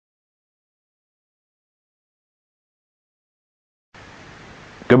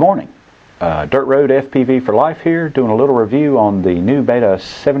Good morning. Dirt Road FPV for Life here, doing a little review on the new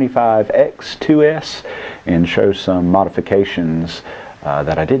Beta75X 2S and show some modifications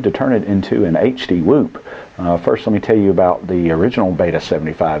that I did to turn it into an HD whoop. First, let me tell you about the original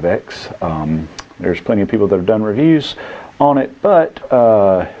Beta75X. There's plenty of people that have done reviews on it,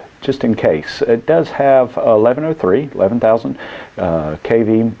 but just in case, it does have 11,000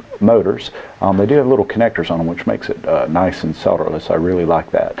 kV motors. They do have little connectors on them, which makes it nice and solderless. I really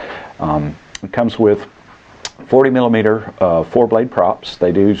like that. It comes with 40mm 4-blade props.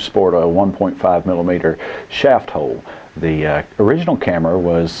 They do sport a 1.5mm shaft hole. The original camera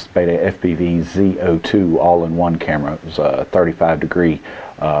was Beta FPV Z02 all-in-one camera. It was a 35-degree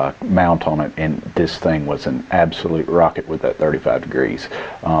mount on it, and this thing was an absolute rocket with that 35 degrees.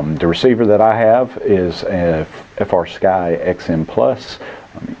 The receiver that I have is a FR Sky XM Plus.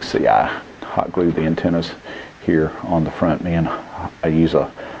 Let me see, I hot glued the antennas here on the front. Man, I use a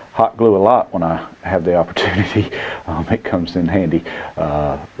hot glue a lot when I have the opportunity. It comes in handy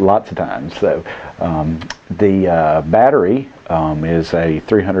lots of times. So the battery is a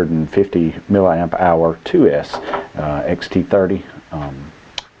 350 milliamp hour 2S XT30.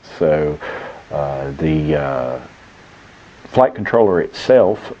 So the flight controller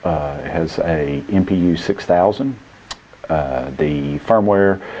itself has a MPU 6000. The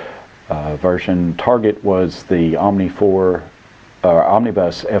firmware version target was the Omnibus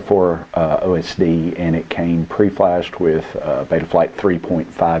F4 OSD, and it came pre-flashed with Betaflight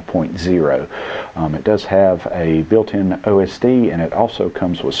 3.5.0. It does have a built-in OSD, and it also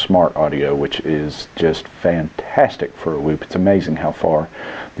comes with smart audio, which is just fantastic for a whoop. It's amazing how far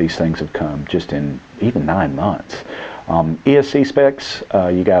these things have come just in even 9 months. ESC specs,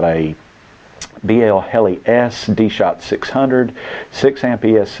 you got a BL Heli S D-Shot 600, 6 amp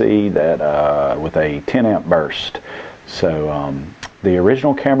ESC that with a 10 amp burst. So the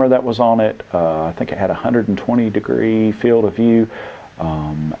original camera that was on it, I think it had a 120-degree field of view,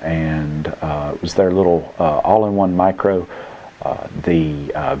 and it was their little all-in-one micro. The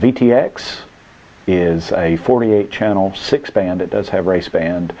VTX is a 48-channel 6-band. It does have race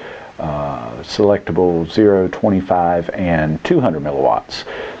band, selectable 0, 25, and 200 milliwatts.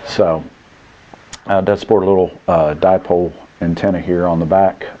 So it does sport a little dipole antenna here on the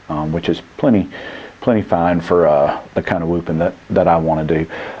back, which is plenty fine for the kind of whooping that I want to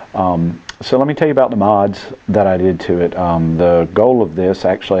do. So let me tell you about the mods that I did to it. The goal of this,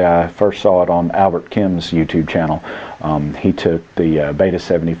 actually, I first saw it on Albert Kim's YouTube channel. He took the Beta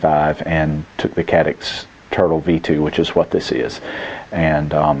 75 and took the Caddx Turtle V2, which is what this is, and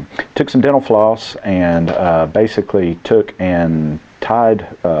took some dental floss and basically took and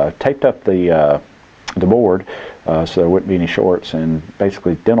taped up the board so there wouldn't be any shorts, and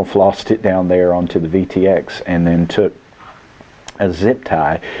basically dental flossed it down there onto the VTX, and then took a zip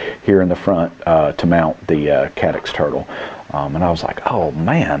tie here in the front to mount the Caddx Turtle. And I was like, oh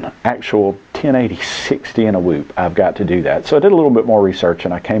man, actual 1080-60 in a whoop, I've got to do that. So I did a little bit more research,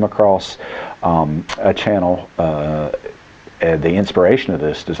 and I came across a channel, the inspiration of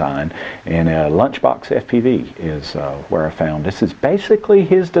this design, and Lunchbox FPV is where I found this. Is basically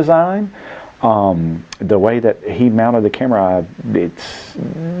his design. The way that he mounted the camera, it's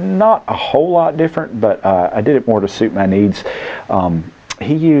not a whole lot different, but I did it more to suit my needs.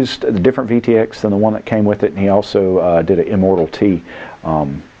 He used a different VTX than the one that came with it, and he also did an Immortal T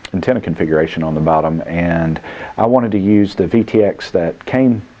antenna configuration on the bottom, and I wanted to use the VTX that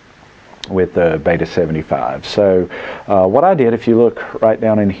came with the Beta 75. So what I did, if you look right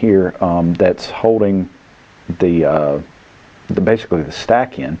down in here, that's holding the basically the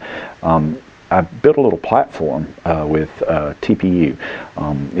stack in, I built a little platform with TPU.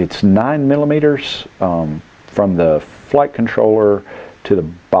 It's 9mm from the flight controller to the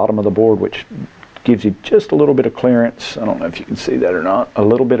bottom of the board, which gives you just a little bit of clearance. I don't know if you can see that or not. A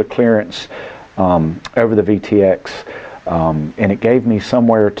little bit of clearance over the VTX, and it gave me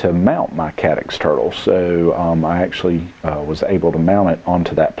somewhere to mount my Caddx Turtle. So I actually was able to mount it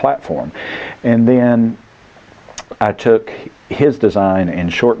onto that platform, and then I took his design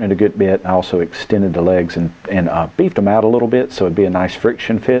and shortened it a good bit. I also extended the legs and beefed them out a little bit so it'd be a nice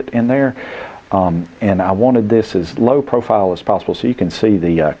friction fit in there. And I wanted this as low profile as possible, so you can see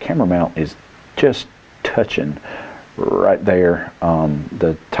the camera mount is just touching right there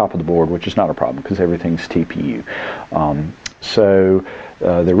the top of the board, which is not a problem because everything's TPU. So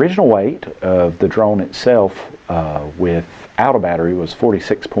the original weight of the drone itself without a battery was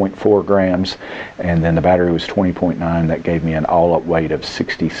 46.4 grams, and then the battery was 20.9. That gave me an all-up weight of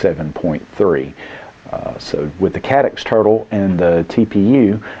 67.3. So with the Caddx turtle and the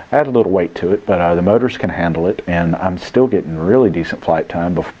TPU, I add a little weight to it, but the motors can handle it, and I'm still getting really decent flight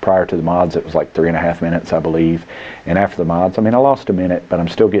time. Prior to the mods, it was like 3.5 minutes, I believe, and after the mods, I mean, I lost a minute, but I'm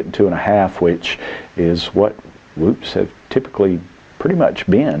still getting 2.5, which is what whoops have typically pretty much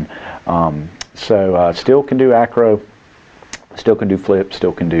been. Still can do acro, still can do flips,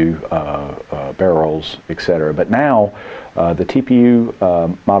 still can do barrel rolls, etc. But now the TPU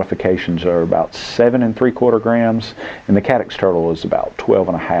modifications are about 7 3/4 grams, and the Caddx turtle is about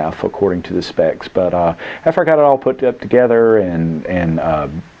 12.5 according to the specs. But after I got it all put up together and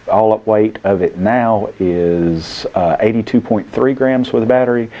all up weight of it now is 82.3 grams with a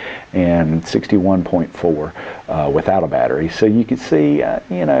battery and 61.4 without a battery. So you can see,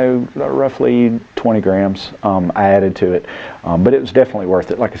 you know, roughly 20 grams I added to it, but it was definitely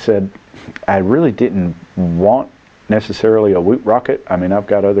worth it. Like I said, I really didn't want necessarily a Whoop rocket. I mean, I've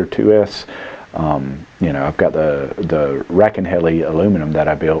got other 2S. You know, I've got the Rack and Heli aluminum that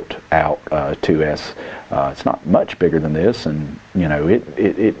I built out 2S. It's not much bigger than this, and you know,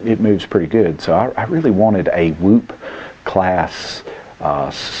 it moves pretty good. So I really wanted a Whoop class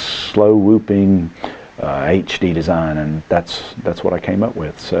slow whooping HD design, and that's what I came up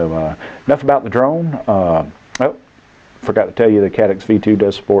with. So enough about the drone. Oh, forgot to tell you the Caddx V2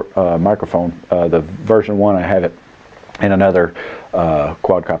 does support microphone. The version 1, I have it in another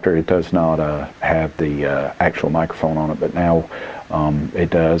quadcopter. It does not have the actual microphone on it, but now it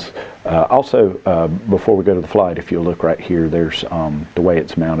does. Also, before we go to the flight, if you look right here, there's the way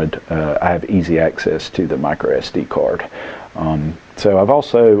it's mounted. I have easy access to the micro SD card. So I've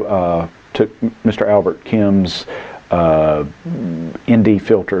also took Mr. Albert Kim's ND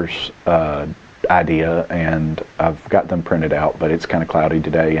filters idea, and I've got them printed out, but it's kind of cloudy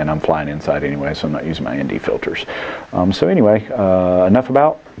today and I'm flying inside anyway, so I'm not using my ND filters. So anyway, enough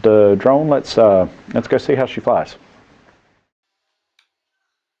about the drone. Let's go see how she flies.